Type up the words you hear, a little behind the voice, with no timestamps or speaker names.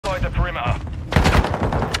inside the perimeter.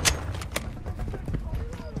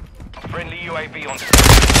 Friendly UAV on station.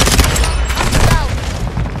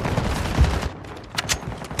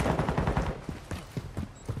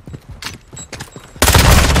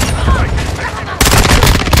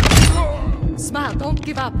 Smile, don't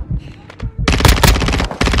give up.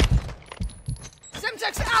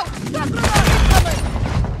 Semtex out!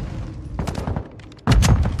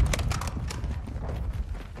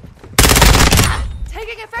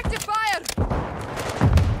 Taking effective fire!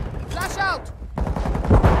 Flash out!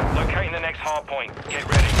 Locating the next hardpoint. Get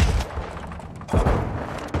ready.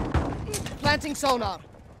 Planting sonar.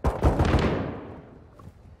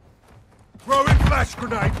 Throwing flash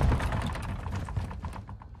grenade!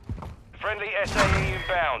 Friendly SAE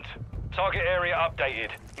inbound. Target area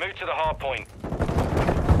updated. Move to the hardpoint.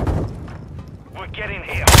 We're getting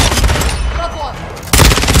here. Got one!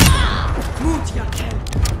 Move your kill!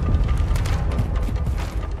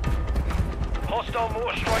 Hostile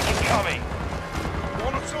mortar strike incoming.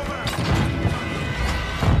 One or two there!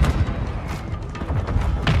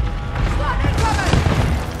 Squad incoming!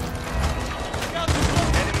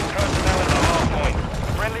 Enemy personnel at the hardpoint.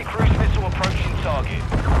 Friendly cruise missile approaching target.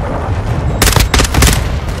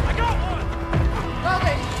 I got one!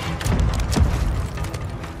 Loading!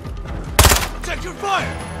 Check your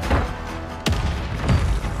fire!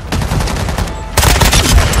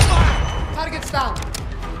 Target's down.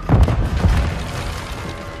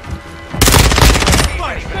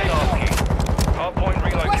 Hardpoint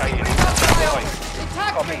Requesting relocated. recon flyover.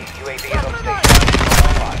 Attack Copy. me! UAV Got on revive. station.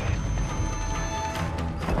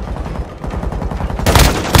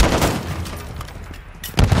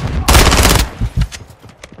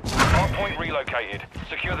 Hardpoint relocated.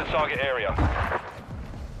 Secure the target area.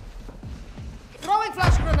 Throwing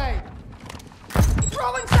flash grenade!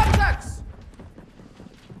 Throwing Semtex!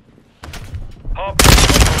 Hardpoint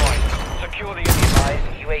compromised. Secure the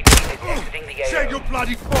enemy. UAV is exiting the Send your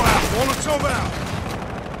bloody fire! One or two out!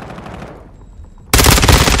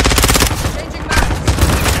 Changing maps.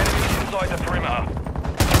 Enemies inside the perimeter.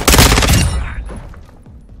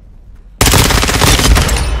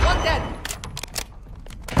 One dead.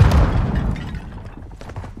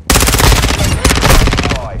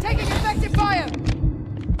 Taking effective fire.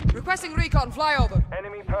 Requesting recon flyover.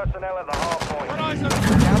 Enemy personnel at the hardpoint. Horizon!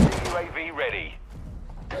 Counter UAV ready.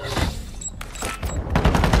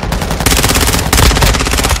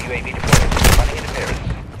 UAV deployed. Running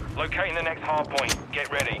interference. Locating the next hardpoint.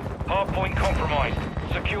 Get ready. Hardpoint compromised.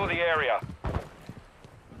 Secure the area.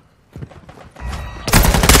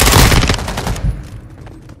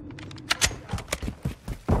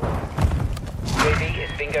 UAV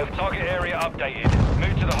is bingo. Target area updated.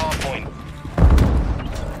 Move to the hardpoint.